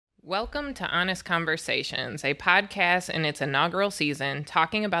Welcome to Honest Conversations, a podcast in its inaugural season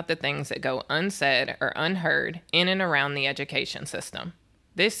talking about the things that go unsaid or unheard in and around the education system.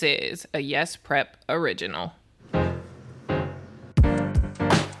 This is a Yes Prep original.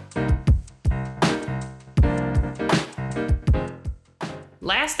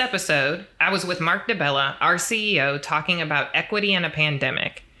 Last episode, I was with Mark DeBella, our CEO, talking about equity in a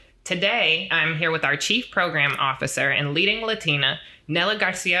pandemic. Today, I'm here with our Chief Program Officer and leading Latina, Nella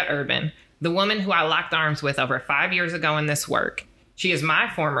Garcia Urban, the woman who I locked arms with over 5 years ago in this work. She is my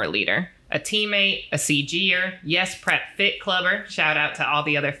former leader, a teammate, a CG'er, Yes Prep Fit Clubber, shout out to all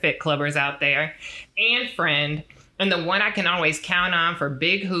the other Fit Clubbers out there, and friend, and the one I can always count on for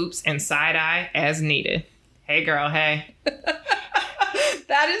big hoops and side-eye as needed. Hey girl, hey.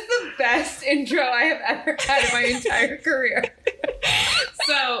 That is the best intro I have ever had in my entire career.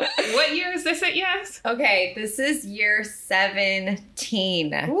 So, what year is this at Yes? Okay, this is year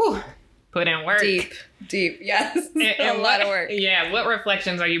 17. Ooh, put in work. Deep, yes. And a lot of work. Yeah, what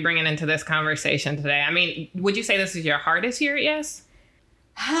reflections are you bringing into this conversation today? I mean, would you say this is your hardest year at Yes?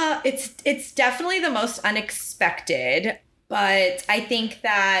 It's definitely the most unexpected, but I think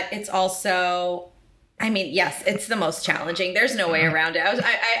that it's also... yes, it's the most challenging. There's no way around it.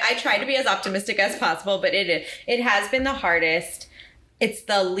 I try to be as optimistic as possible, but it has been the hardest. It's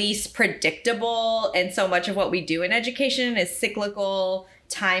the least predictable. And so much of what we do in education is cyclical,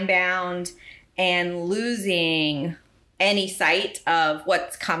 time-bound, and losing any sight of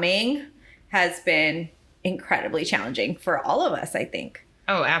what's coming has been incredibly challenging for all of us, I think.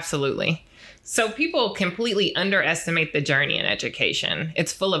 Oh, absolutely. So people completely underestimate the journey in education.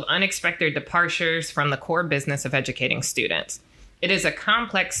 It's full of unexpected departures from the core business of educating students. It is a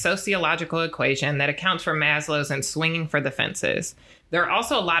complex sociological equation that accounts for Maslow's and swinging for the fences. There are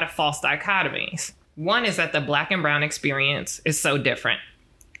also a lot of false dichotomies. One is that the Black and brown experience is so different.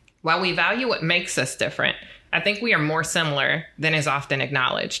 While we value what makes us different, I think we are more similar than is often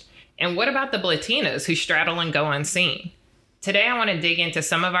acknowledged. And what about the Latinas who straddle and go unseen? Today, I want to dig into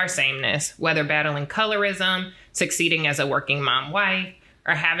some of our sameness, whether battling colorism, succeeding as a working mom wife,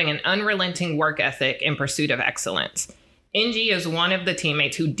 or having an unrelenting work ethic in pursuit of excellence. NG is one of the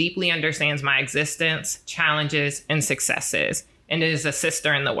teammates who deeply understands my existence, challenges, and successes, and is a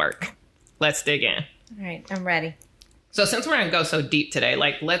sister in the work. Let's dig in. All right, I'm ready. So since we're going to go so deep today,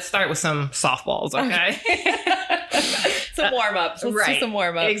 let's start with some softballs, okay? Some warm-ups. Let's do some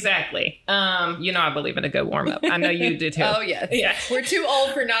warm-ups. Exactly. I believe in a good warm-up. I know you do too. Oh, yes. Yeah. We're too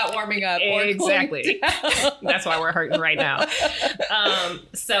old for not warming up. Exactly. That's why we're hurting right now.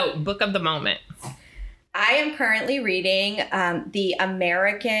 So, book of the moment. I am currently reading The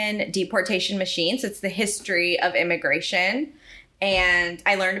American Deportation Machine. So it's the history of immigration. And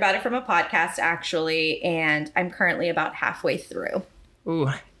I learned about it from a podcast, actually. And I'm currently about halfway through. Ooh.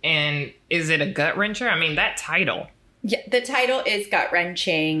 And is it a gut wrencher? I mean, that title. Yeah, the title is gut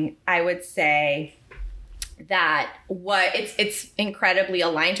wrenching. I would say that it's incredibly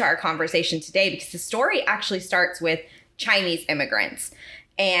aligned to our conversation today because the story actually starts with Chinese immigrants,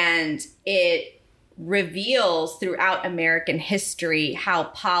 and it reveals throughout American history how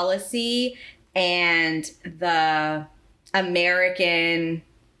policy and the American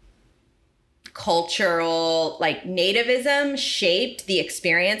cultural nativism shaped the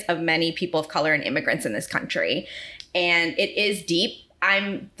experience of many people of color and immigrants in this country. And it is deep.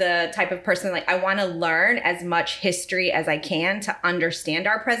 I'm the type of person I want to learn as much history as I can to understand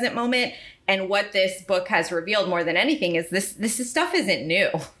our present moment. And what this book has revealed more than anything is this stuff isn't new.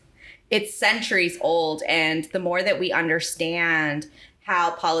 It's centuries old. And the more that we understand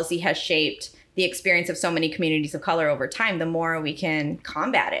how policy has shaped the experience of so many communities of color over time, the more we can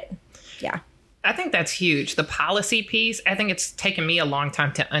combat it. Yeah. I think that's huge. The policy piece, I think it's taken me a long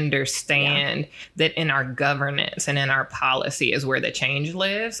time to understand that in our governance and in our policy is where the change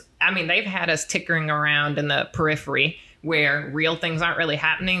lives. I mean, they've had us tickering around in the periphery where real things aren't really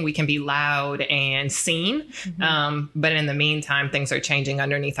happening. We can be loud and seen. Mm-hmm. But in the meantime, things are changing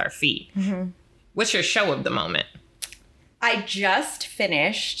underneath our feet. Mm-hmm. What's your show of the moment? I just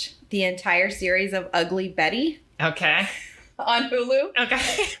finished the entire series of Ugly Betty. Okay. On Hulu.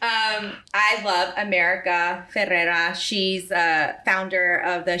 Okay. I love America Ferrera. She's founder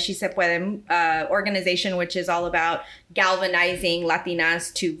of the She Se Puede organization, which is all about galvanizing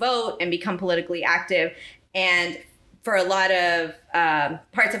Latinas to vote and become politically active. And for a lot of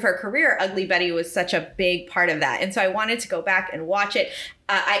parts of her career, Ugly Betty was such a big part of that. And so I wanted to go back and watch it.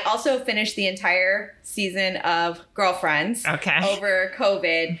 I also finished the entire season of Girlfriends over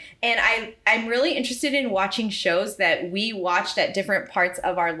COVID. And I'm really interested in watching shows that we watched at different parts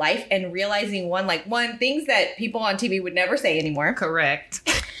of our life and realizing things that people on TV would never say anymore. Correct.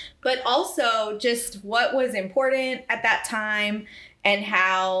 But also just what was important at that time and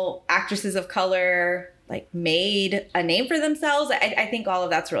how actresses of color made a name for themselves. I think all of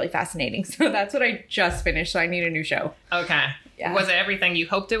that's really fascinating. So that's what I just finished. So I need a new show. Okay. Yeah. Was it everything you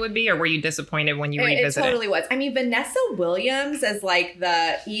hoped it would be, or were you disappointed when you revisited it? It totally was. I mean, Vanessa Williams as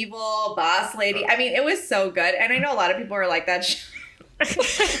the evil boss lady. I mean, it was so good. And I know a lot of people are like that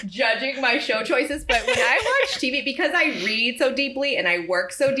judging my show choices. But when I watch TV, because I read so deeply and I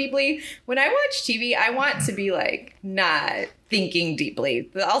work so deeply, when I watch TV, I want to be not thinking deeply.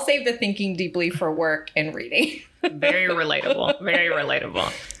 I'll save the thinking deeply for work and reading. Very relatable. Very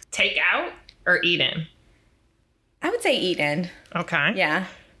relatable. Take out or eat in? I would say eat in. Okay. Yeah.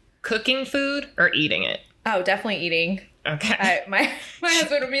 Cooking food or eating it? Oh, definitely eating. Okay. My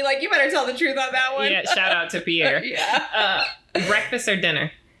husband would be like, you better tell the truth on that one. Yeah, shout out to Pierre. Yeah. Breakfast or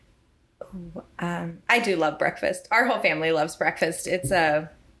dinner? I do love breakfast. Our whole family loves breakfast. It's a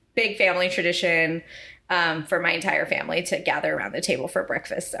big family tradition for my entire family to gather around the table for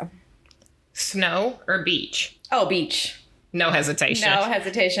breakfast. So, snow or beach? Oh, beach. No hesitation. No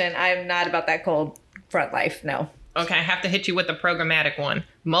hesitation. I'm not about that cold front life. No. Okay, I have to hit you with the programmatic one.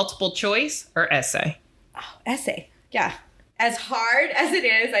 Multiple choice or essay? Oh, essay. Yeah. As hard as it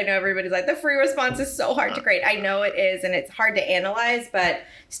is, I know everybody's like, the free response is so hard to grade. I know it is, and it's hard to analyze, but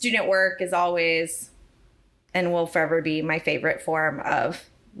student work is always and will forever be my favorite form of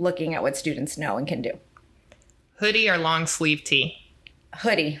looking at what students know and can do. Hoodie or long sleeve tee?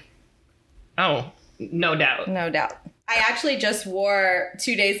 Hoodie. Oh, no doubt. No doubt. I actually just wore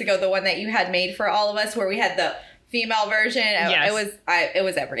 2 days ago the one that you had made for all of us where we had the female version. Yes. It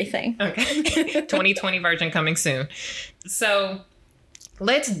was everything. Okay. 2020 version coming soon. So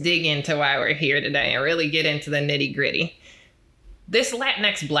let's dig into why we're here today and really get into the nitty gritty. This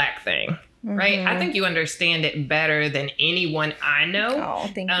Latinx Black thing, right? I think you understand it better than anyone I know. Oh,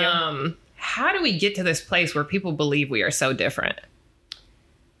 thank you. How do we get to this place where people believe we are so different?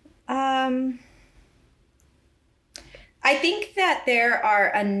 I think that there are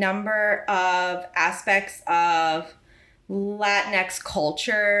a number of aspects of Latinx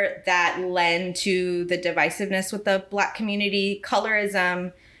culture that lend to the divisiveness with the Black community,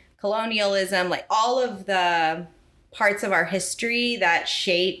 colorism, colonialism, all of the parts of our history that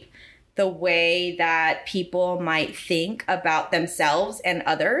shape the way that people might think about themselves and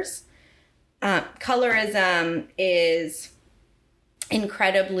others. Colorism is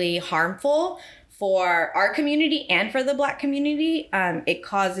incredibly harmful for our community and for the Black community. It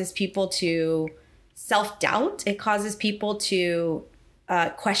causes people to self-doubt. It causes people to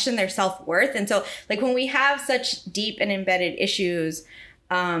question their self-worth. And so when we have such deep and embedded issues,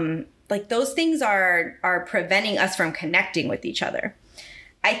 those things are preventing us from connecting with each other.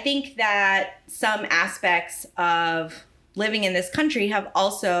 I think that some aspects of living in this country have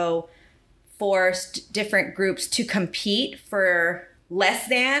also forced different groups to compete for less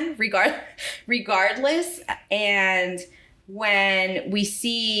than regardless. And when we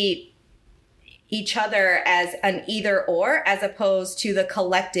see each other as an either or, as opposed to the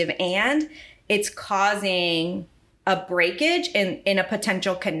collective and, it's causing a breakage in a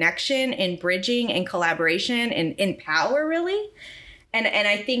potential connection, in bridging, in collaboration, in power, really. And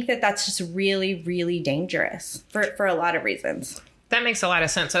I think that that's just really, really dangerous for a lot of reasons. That makes a lot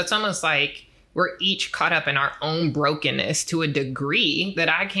of sense. So it's almost like we're each caught up in our own brokenness to a degree that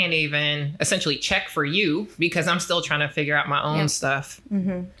I can't even essentially check for you because I'm still trying to figure out my own stuff.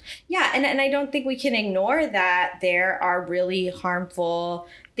 Mm-hmm. Yeah. And I don't think we can ignore that there are really harmful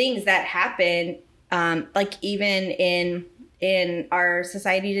things that happen, even in our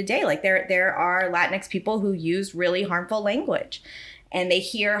society today. There are Latinx people who use really harmful language, and they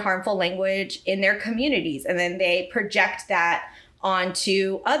hear harmful language in their communities, and then they project that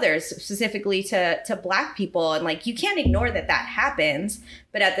onto others, specifically to Black people. And you can't ignore that happens,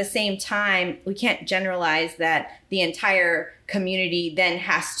 but at the same time, we can't generalize that the entire community then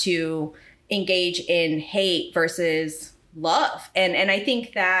has to engage in hate versus love. And I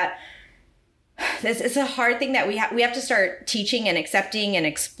think that this is a hard thing that we have to start teaching and accepting and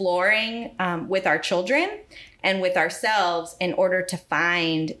exploring with our children and with ourselves in order to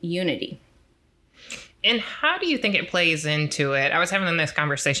find unity. And how do you think it plays into it? I was having this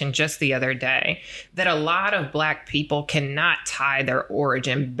conversation just the other day that a lot of Black people cannot tie their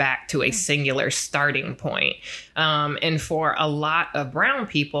origin back to a singular starting point. And for a lot of brown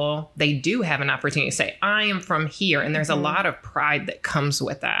people, they do have an opportunity to say, I am from here. And there's a lot of pride that comes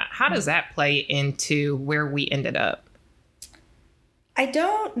with that. How does that play into where we ended up? I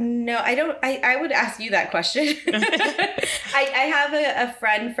don't know. I would ask you that question. I have a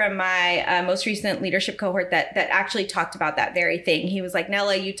friend from my most recent leadership cohort that actually talked about that very thing. He was like,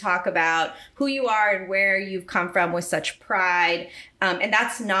 Nella, you talk about who you are and where you've come from with such pride. And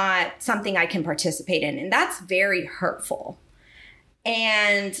that's not something I can participate in. And that's very hurtful.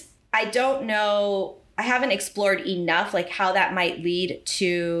 And I don't know, I haven't explored enough like how that might lead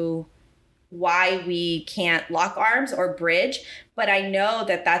to why we can't lock arms or bridge. But I know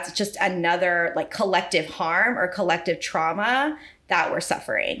that that's just another like collective harm or collective trauma that we're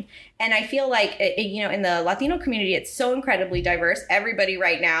suffering. And I feel like, in the Latino community, it's so incredibly diverse. Everybody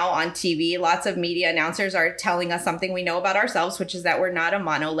right now on TV, lots of media announcers are telling us something we know about ourselves, which is that we're not a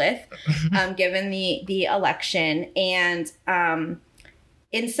monolith, given the election. And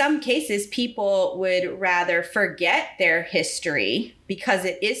in some cases, people would rather forget their history because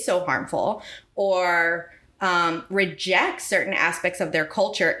it is so harmful, or reject certain aspects of their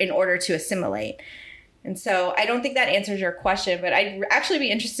culture in order to assimilate. And so I don't think that answers your question, but I'd actually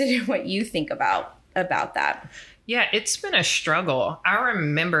be interested in what you think about that. Yeah, it's been a struggle. I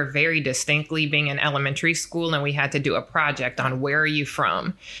remember very distinctly being in elementary school and we had to do a project on where are you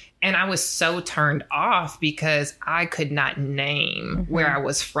from? And I was so turned off because I could not name where I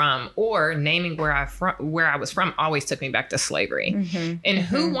was from, or naming where I was from always took me back to slavery. And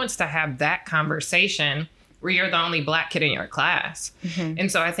who wants to have that conversation where you're the only Black kid in your class?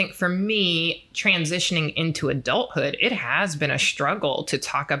 And so I think for me, transitioning into adulthood, it has been a struggle to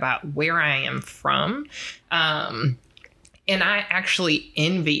talk about where I am from. And I actually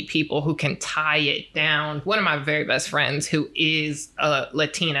envy people who can tie it down. One of my very best friends, who is a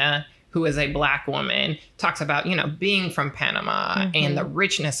Latina, who is a Black woman, talks about, being from Panama and the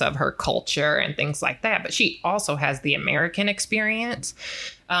richness of her culture and things like that. But she also has the American experience.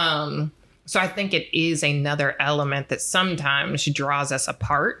 So I think it is another element that sometimes draws us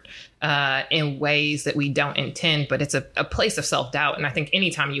apart in ways that we don't intend, but it's a place of self-doubt. And I think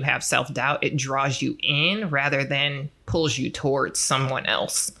anytime you have self-doubt, it draws you in rather than pulls you towards someone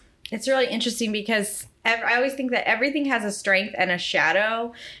else. It's really interesting because I always think that everything has a strength and a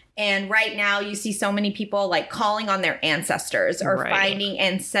shadow. And right now you see so many people like calling on their ancestors or finding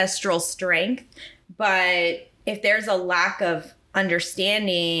ancestral strength. But if there's a lack of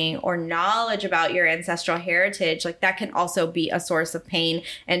understanding or knowledge about your ancestral heritage, like that can also be a source of pain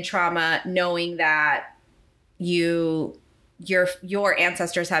and trauma, knowing that your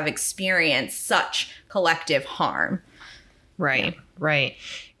ancestors have experienced such collective harm. Right.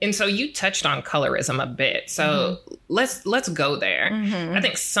 And so you touched on colorism a bit. So let's go there. I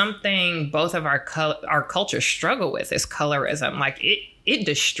think something both of our cultures struggle with is colorism. Like it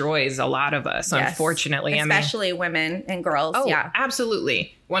destroys a lot of us, unfortunately. Especially women and girls. Oh, yeah,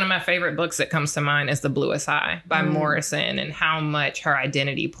 absolutely. One of my favorite books that comes to mind is The Bluest Eye by Morrison, and how much her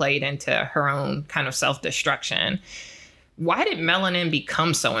identity played into her own kind of self-destruction. Why did melanin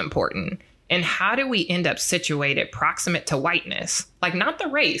become so important? And how do we end up situated proximate to whiteness? Like not the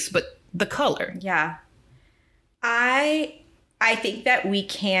race, but the color. Yeah. I think that we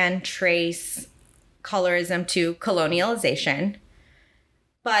can trace colorism to colonialization.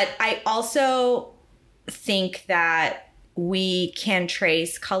 But I also think that we can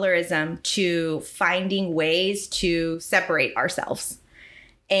trace colorism to finding ways to separate ourselves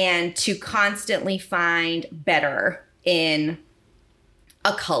and to constantly find better in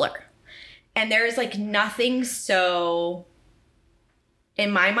a color. And there is like nothing so,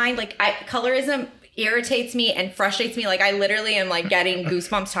 in my mind, like colorism irritates me and frustrates me. Like I literally am like getting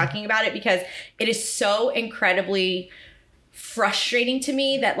goosebumps talking about it because it is so incredibly frustrating to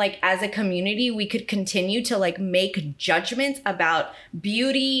me that like as a community we could continue to like make judgments about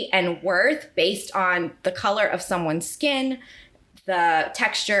beauty and worth based on the color of someone's skin, the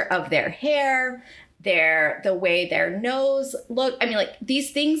texture of their hair, the way their nose look. I mean, like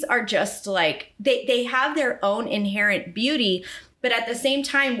these things are just like they have their own inherent beauty, but at the same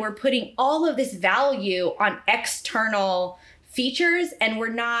time we're putting all of this value on external features and we're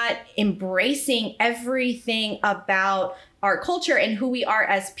not embracing everything about our culture and who we are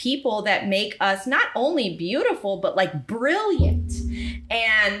as people that make us not only beautiful but like brilliant.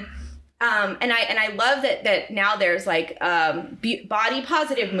 And I love that now there's like body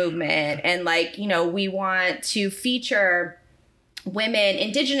positive movement and like, we want to feature women,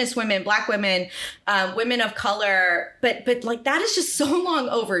 indigenous women, Black women, women of color. But like that is just so long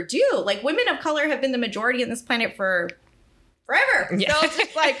overdue. Like women of color have been the majority on this planet for forever. Yeah. So it's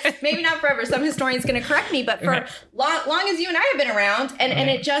just like, maybe not forever. Some historian's going to correct me, but for long as you and I have been around, and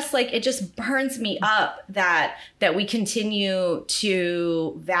it just burns me up that we continue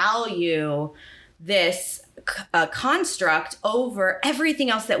to value this construct over everything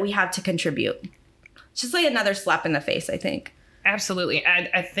else that we have to contribute. It's just like another slap in the face, I think. Absolutely.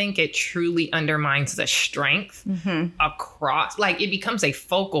 I think it truly undermines the strength across, like it becomes a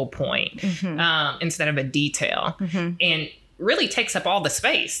focal point instead of a detail, and really takes up all the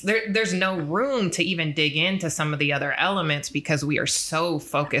space. There's no room to even dig into some of the other elements because we are so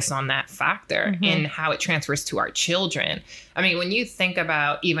focused on that factor and how it transfers to our children. I mean, when you think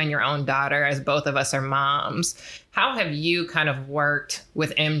about even your own daughter, as both of us are moms, how have you kind of worked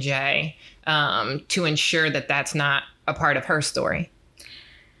with MJ to ensure that that's not a part of her story?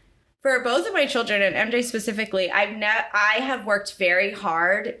 For both of my children, and MJ specifically, I have worked very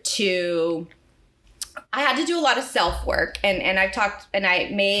hard to... I had to do a lot of self-work, and I've talked, and I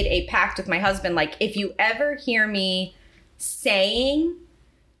made a pact with my husband, like, if you ever hear me saying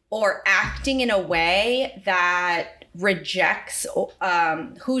or acting in a way that rejects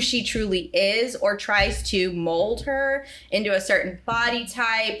who she truly is or tries to mold her into a certain body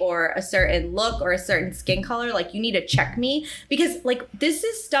type or a certain look or a certain skin color, like, you need to check me, because, like, this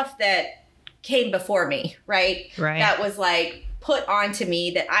is stuff that came before me, right? That was, like, put onto me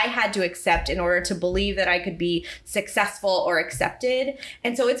that I had to accept in order to believe that I could be successful or accepted.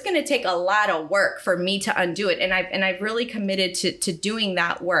 And so it's going to take a lot of work for me to undo it. And I've really committed to doing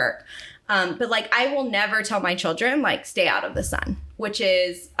that work. But like, I will never tell my children, like, stay out of the sun, which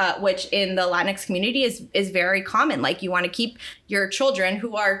in the Latinx community is very common. Like, you want to keep your children,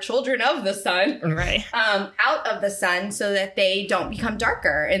 who are children of the sun, out of the sun so that they don't become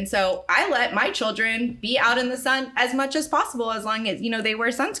darker. And so I let my children be out in the sun as much as possible, as long as, they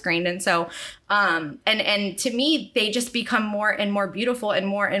wear sunscreen. And so, and to me, they just become more and more beautiful and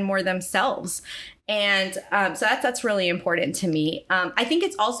more themselves. And so that's really important to me. I think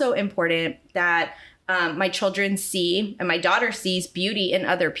it's also important that my children see, and my daughter sees, beauty in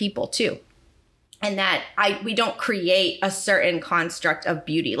other people too. And that we don't create a certain construct of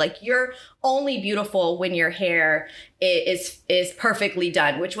beauty. Like, you're only beautiful when your hair is perfectly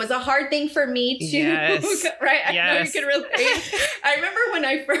done, which was a hard thing for me too. Yes. Right? I know you can relate. I remember when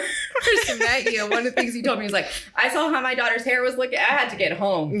I first met you, one of the things you told me was like, I saw how my daughter's hair was looking. I had to get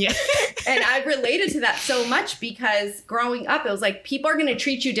home. Yeah. And I related to that so much because growing up, it was like, people are going to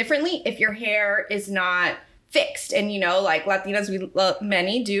treat you differently if your hair is not fixed. And like Latinas,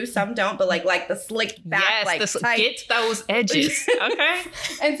 many do, some don't, but like the slick back, get those edges. Okay.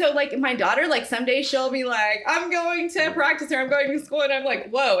 And so like my daughter, like some days she'll be like, I'm going to practice, or I'm going to school, and I'm like,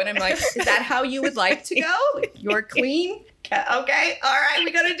 whoa. And I'm like, is that how you would like to go? You're clean? Okay. All right.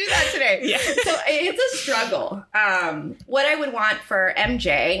 We got to do that today. Yeah. So it's a struggle. What I would want for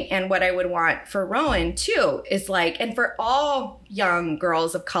MJ and what I would want for Rowan too is like, and for all young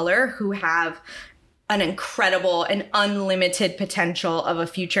girls of color who have an incredible and unlimited potential of a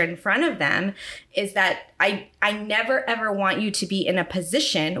future in front of them, is that I never ever want you to be in a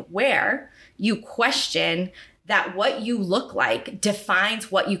position where you question that what you look like defines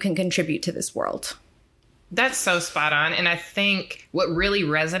what you can contribute to this world. That's so spot on. And I think what really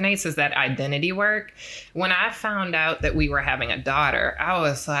resonates is that identity work. When I found out that we were having a daughter, I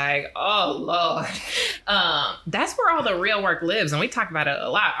was like, oh, Lord, that's where all the real work lives. And we talk about it a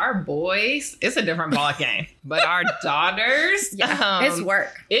lot. Our boys, it's a different ball game. But our daughters, it's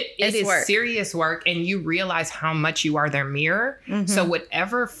work. It is work. Serious work. And you realize how much you are their mirror. Mm-hmm. So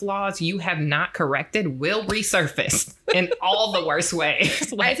whatever flaws you have not corrected will resurface in all the worst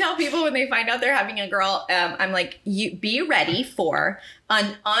ways. I tell people when they find out they're having a girl, I'm like, you be ready for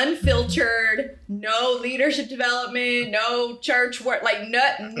an unfiltered, no leadership development, no church work, like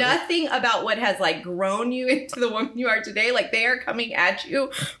nothing about what has like grown you into the woman you are today. Like, they are coming at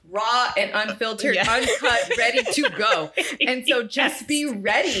you raw and unfiltered, uncut, ready to go. And so just be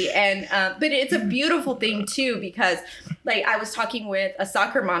ready. And but it's a beautiful thing too, because like I was talking with a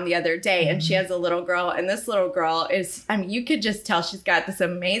soccer mom the other day, and she has a little girl, and this little girl is, I mean, you could just tell she's got this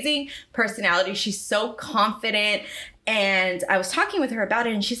amazing personality. She's so confident. And I was talking with her about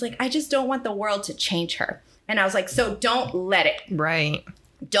it, and she's like, I just don't want the world to change her. And I was like, so don't let it. Right.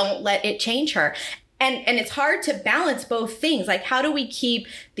 Don't let it change her. And it's hard to balance both things. Like, how do we keep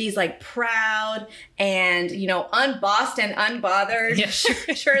these like proud and, unbossed and unbothered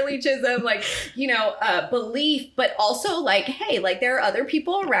Shirley Chisholm, like, belief, but also like, hey, like there are other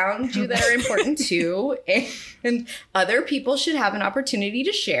people around you that are important too. And other people should have an opportunity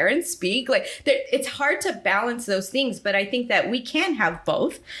to share and speak. Like it's hard to balance those things, but I think that we can have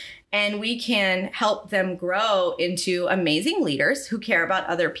both. And we can help them grow into amazing leaders who care about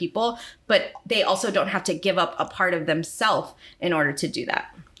other people, but they also don't have to give up a part of themselves in order to do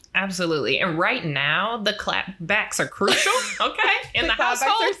that. Absolutely. And right now, the clapbacks are crucial, okay? In the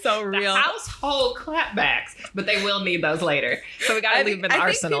household, are so real. The household clapbacks, but they will need those later. So we got to leave them in the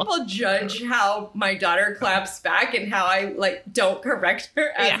arsenal. I think people judge how my daughter claps back and how I don't correct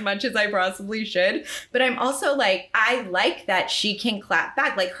her as much as I possibly should. But I'm also I like that she can clap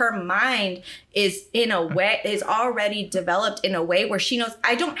back. Like her mind is already developed in a way where she knows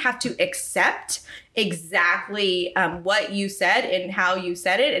I don't have to accept exactly what you said and how you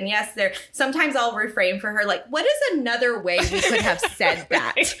said it. And yes, sometimes I'll reframe for her, like, what is another way we could have said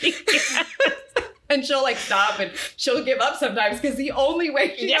that? Yes. And she'll stop and she'll give up sometimes because the only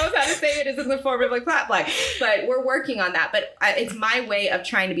way she knows how to say it is in the form of a clap. But we're working on that. But it's my way of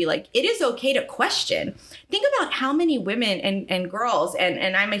trying to be it is okay to question. Think about how many women and girls,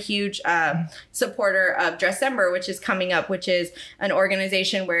 and I'm a huge supporter of Dressember, which is coming up, which is an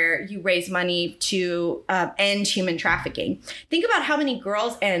organization where you raise money to end human trafficking. Think about how many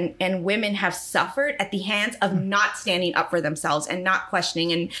girls and women have suffered at the hands of not standing up for themselves and not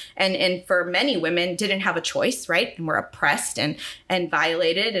questioning. And for many women, didn't have a choice, right? And were oppressed and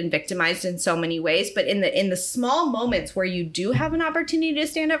violated and victimized in so many ways. But in the small moments where you do have an opportunity to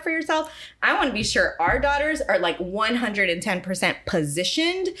stand up for yourself, I want to be sure our daughters are 110%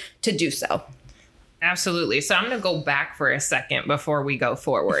 positioned to do so. Absolutely. So I'm going to go back for a second before we go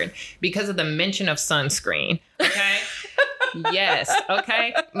forward because of the mention of sunscreen. Okay. Yes.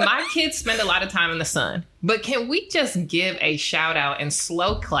 Okay. My kids spend a lot of time in the sun, but can we just give a shout out and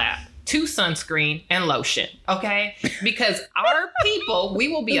slow clap to sunscreen and lotion, okay? Because our people, we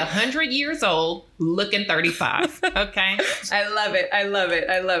will be 100 years old looking 35, okay? I love it. I love it.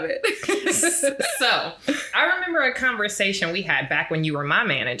 I love it. So I remember a conversation we had back when you were my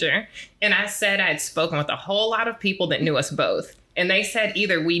manager, and I said I'd spoken with a whole lot of people that knew us both, and they said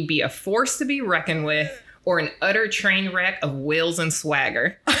either we'd be a force to be reckoned with or an utter train wreck of wills and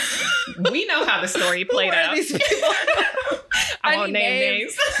swagger. We know how the story played out. These people? I won't name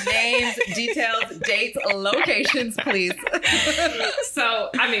names. Names, details, dates, locations, please.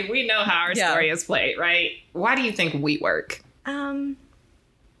 So, we know how our story is played, right? Why do you think we work? To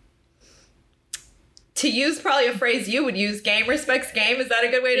use probably a phrase you would use, game respects game. Is that a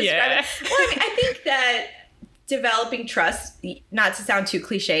good way to describe it? Well, I think that developing trust, not to sound too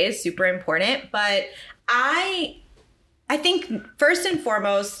cliche, is super important. But I think first and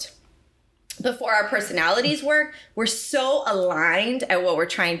foremost, before our personalities work, we're so aligned at what we're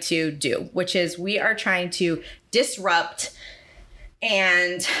trying to do, which is we are trying to disrupt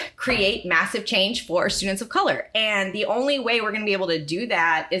and create massive change for students of color. And the only way we're going to be able to do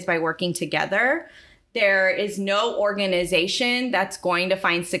that is by working together. There is no organization that's going to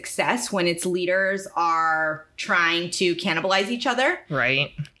find success when its leaders are trying to cannibalize each other.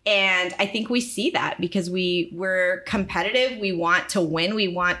 Right. And I think we see that because we're competitive. We want to win. We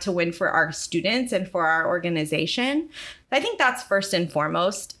want to win for our students and for our organization. I think that's first and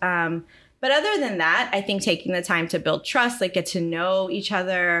foremost. But other than that, I think taking the time to build trust, get to know each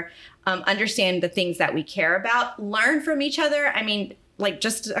other, understand the things that we care about, learn from each other.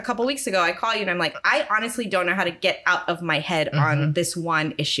 Just a couple weeks ago, I call you and I'm like, I honestly don't know how to get out of my head on this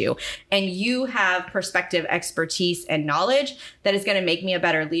one issue. And you have perspective, expertise, and knowledge that is going to make me a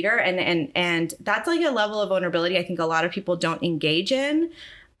better leader. And that's a level of vulnerability I think a lot of people don't engage in.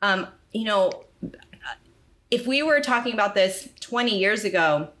 If we were talking about this 20 years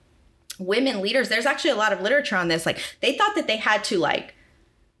ago, women leaders, there's actually a lot of literature on this. They thought that they had to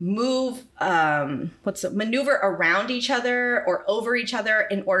maneuver around each other or over each other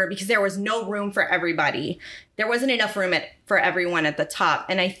in order, because there was no room for everybody. There wasn't enough room for everyone at the top.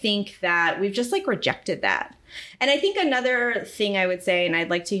 And I think that we've just rejected that. And I think another thing I would say, and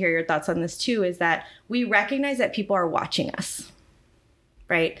I'd like to hear your thoughts on this too, is that we recognize that people are watching us,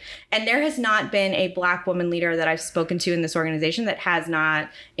 right? And there has not been a Black woman leader that I've spoken to in this organization that has not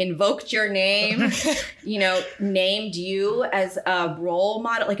invoked your name, named you as a role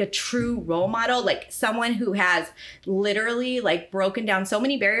model, like a true role model, like someone who has literally like broken down so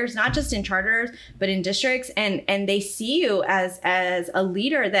many barriers, not just in charters, but in districts. And they see you as a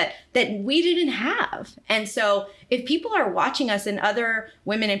leader that we didn't have. And so if people are watching us, and other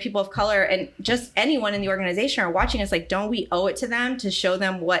women and people of color and just anyone in the organization are watching us, like, don't we owe it to them to show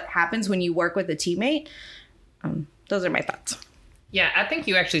them what happens when you work with a teammate? Those are my thoughts. Yeah, I think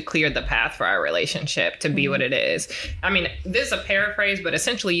you actually cleared the path for our relationship to be what it is. I mean, this is a paraphrase, but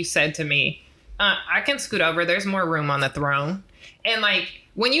essentially you said to me, I can scoot over. There's more room on the throne. And like,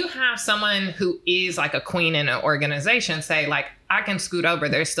 when you have someone who is like a queen in an organization say, like, I can scoot over,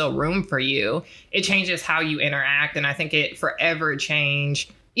 there's still room for you, it changes how you interact. And I think it forever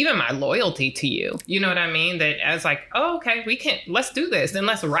changed even my loyalty to you. You know what I mean? That as like, oh, okay, let's do this. Then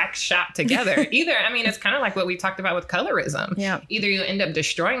let's rack shop together. It's kind of like what we talked about with colorism. Yeah. Either you end up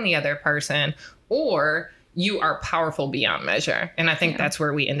destroying the other person, or you are powerful beyond measure. And I think that's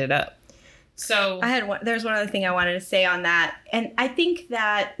where we ended up. So there's one other thing I wanted to say on that. And I think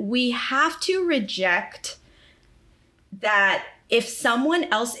that we have to reject that if someone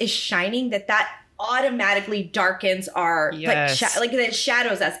else is shining, that automatically darkens our, like that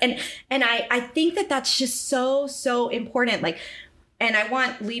shadows us. And I think that that's just so important. Like, and I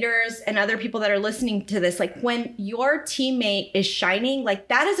want leaders and other people that are listening to this, like, when your teammate is shining, like,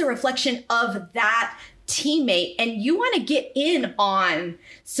 that is a reflection of that teammate, and you want to get in on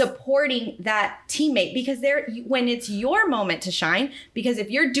supporting that teammate, because when it's your moment to shine, because if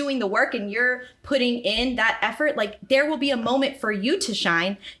you're doing the work and you're putting in that effort, like, there will be a moment for you to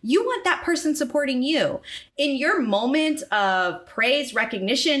shine. You want that person supporting you in your moment of praise,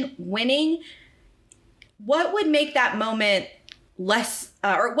 recognition, winning. What would make that moment less,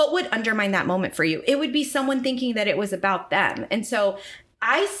 or what would undermine that moment for you? It would be someone thinking that it was about them. And so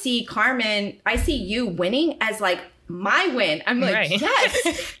I see you winning as like my win. I'm like,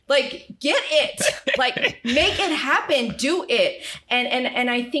 yes, like, get it, like, make it happen, do it. And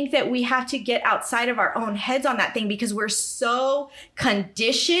I think that we have to get outside of our own heads on that thing, because we're so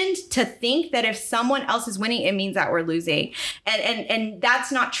conditioned to think that if someone else is winning, it means that we're losing. And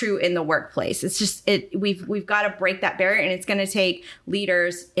that's not true in the workplace. It's just, we've got to break that barrier, and it's going to take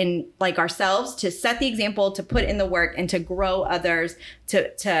leaders in like ourselves to set the example, to put in the work, and to grow others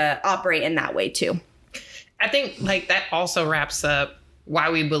to operate in that way too. I think like that also wraps up why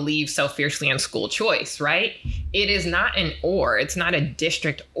we believe so fiercely in school choice, right? It is not an or, it's not a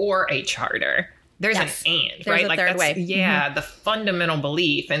district or a charter. There's an and, right? Like that's way. The fundamental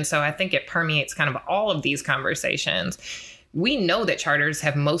belief. And so I think it permeates kind of all of these conversations. We know that charters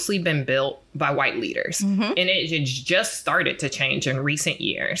have mostly been built by white leaders, and it just started to change in recent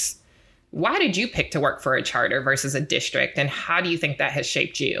years. Why did you pick to work for a charter versus a district? And how do you think that has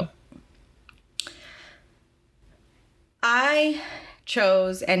shaped you? I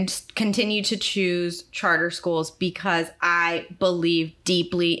chose and continue to choose charter schools because I believe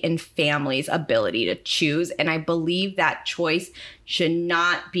deeply in families' ability to choose. And I believe that choice should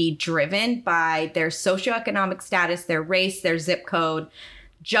not be driven by their socioeconomic status, their race, their zip code.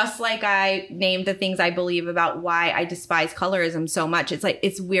 Just like I named the things I believe about why I despise colorism so much. It's like,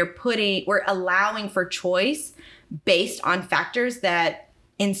 we're allowing for choice based on factors that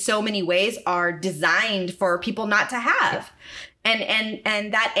in so many ways are designed for people not to have. And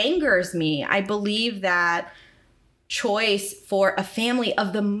that angers me. I believe that choice for a family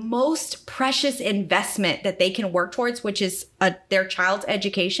of the most precious investment that they can work towards, which is their child's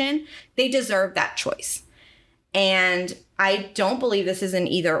education, they deserve that choice. And I don't believe this is an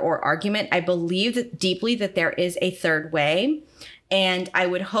either or argument. I believe deeply that there is a third way. And I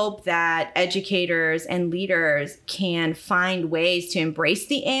would hope that educators and leaders can find ways to embrace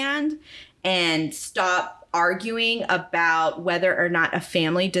the and stop arguing about whether or not a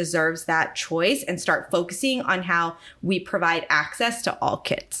family deserves that choice, and start focusing on how we provide access to all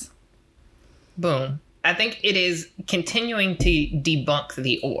kids. Boom. I think it is continuing to debunk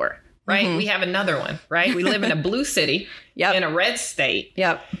the or, right? We have another one, right? We live in a blue city, in a red state.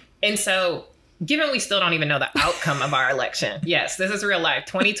 And so, given we still don't even know the outcome of our election, yes, this is real life,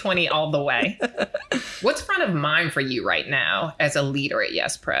 2020 all the way. What's front of mind for you right now as a leader at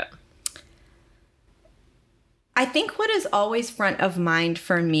Yes Prep? I think what is always front of mind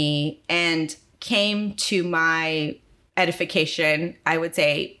for me, and came to my edification, I would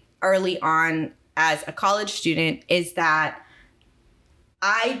say early on as a college student, is that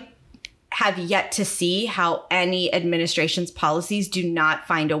I have yet to see how any administration's policies do not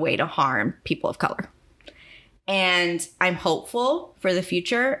find a way to harm people of color. And I'm hopeful for the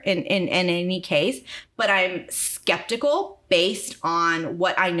future in any case, but I'm skeptical based on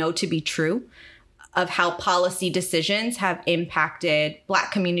what I know to be true of how policy decisions have impacted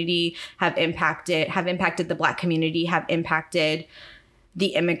Black community, have impacted the Black community, have impacted the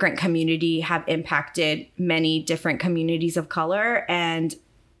immigrant community, have impacted many different communities of color. And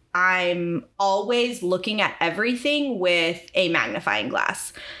I'm always looking at everything with a magnifying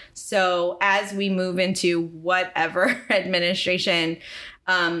glass. So as we move into whatever administration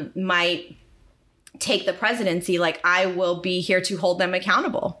might take the presidency, like, I will be here to hold them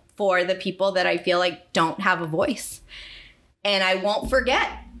accountable for the people that I feel like don't have a voice. And I won't forget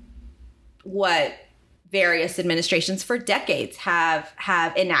what various administrations for decades have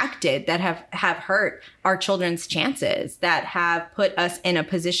enacted that have hurt our children's chances, that have put us in a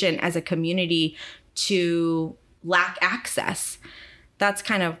position as a community to lack access. That's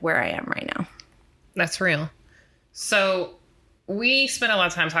kind of where I am right now. That's real. So we spent a lot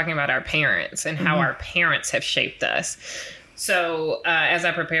of time talking about our parents and how our parents have shaped us. So as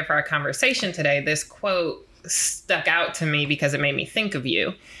I prepare for our conversation today, this quote stuck out to me because it made me think of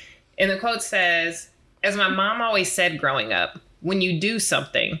you. And the quote says, as my mom always said growing up, when you do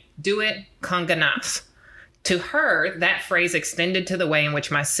something, do it con ganas. To her, that phrase extended to the way in which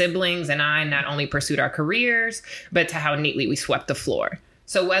my siblings and I not only pursued our careers, but to how neatly we swept the floor.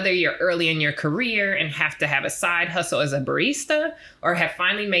 So whether you're early in your career and have to have a side hustle as a barista, or have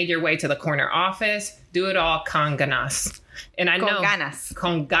finally made your way to the corner office, do it all con ganas. And I know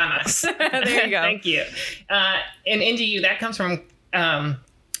con ganas. There you go. Thank you. In NGU, that comes from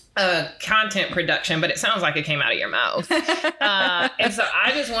content production, but it sounds like it came out of your mouth. And so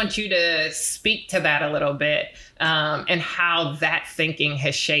I just want you to speak to that a little bit, and how that thinking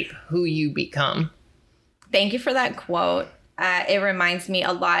has shaped who you become. Thank you for that quote. It reminds me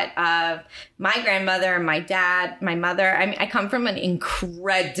a lot of my grandmother and my dad, my mother. I mean, I come from an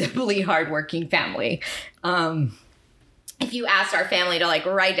incredibly hardworking family. If you asked our family to like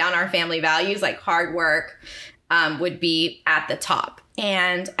write down our family values, like hard work would be at the top.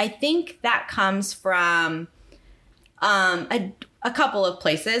 And I think that comes from a couple of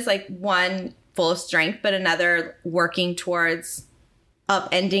places, like one full of strength, but another working towards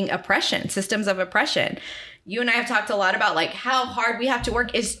upending oppression, systems of oppression. You and I have talked a lot about like how hard we have to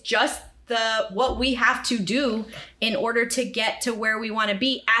work is just what we have to do in order to get to where we want to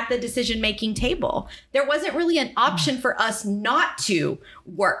be at the decision-making table. There wasn't really an option for us not to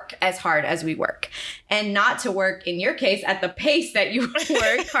work as hard as we work, and not to work, in your case, at the pace that you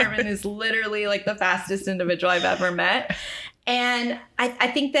work. Carmen is literally like the fastest individual I've ever met. And I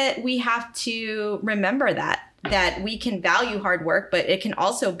think that we have to remember that we can value hard work, but it can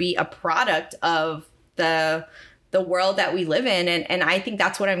also be a product of the world that we live in. And I think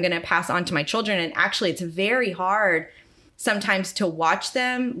that's what I'm going to pass on to my children. And actually, it's very hard sometimes to watch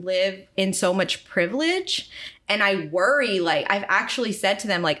them live in so much privilege. And I worry, like, I've actually said to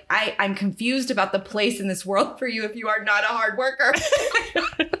them, like, I'm confused about the place in this world for you if you are not a hard worker.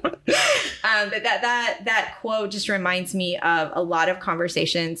 But that quote just reminds me of a lot of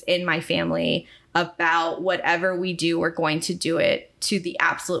conversations in my family about whatever we do, we're going to do it to the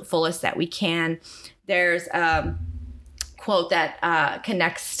absolute fullest that we can. There's a quote that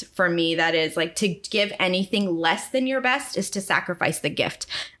connects for me that is like, to give anything less than your best is to sacrifice the gift.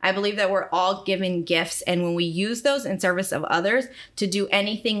 I believe that we're all given gifts, and when we use those in service of others, to do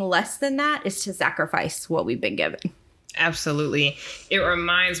anything less than that is to sacrifice what we've been given. Absolutely. It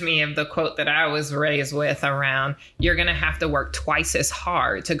reminds me of the quote that I was raised with around, you're going to have to work twice as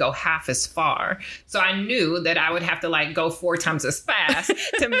hard to go half as far. So I knew that I would have to like go 4 times as fast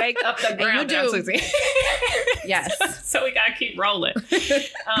to make up the ground. And you do. Yes. So we got to keep rolling.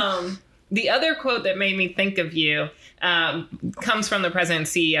 The other quote that made me think of you comes from the president and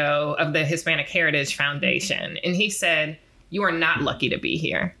CEO of the Hispanic Heritage Foundation. And he said, you are not lucky to be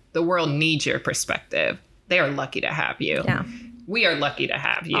here. The world needs your perspective. They are lucky to have you. Yeah. We are lucky to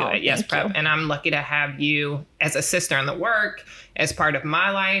have you at Yes Prep. And I'm lucky to have you as a sister in the work, as part of my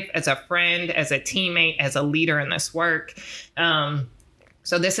life, as a friend, as a teammate, as a leader in this work.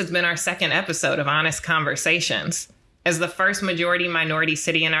 So this has been our second episode of Honest Conversations. As the first majority minority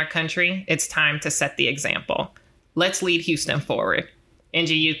city in our country, it's time to set the example. Let's lead Houston forward.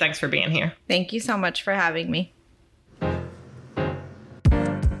 NGU, thanks for being here. Thank you so much for having me.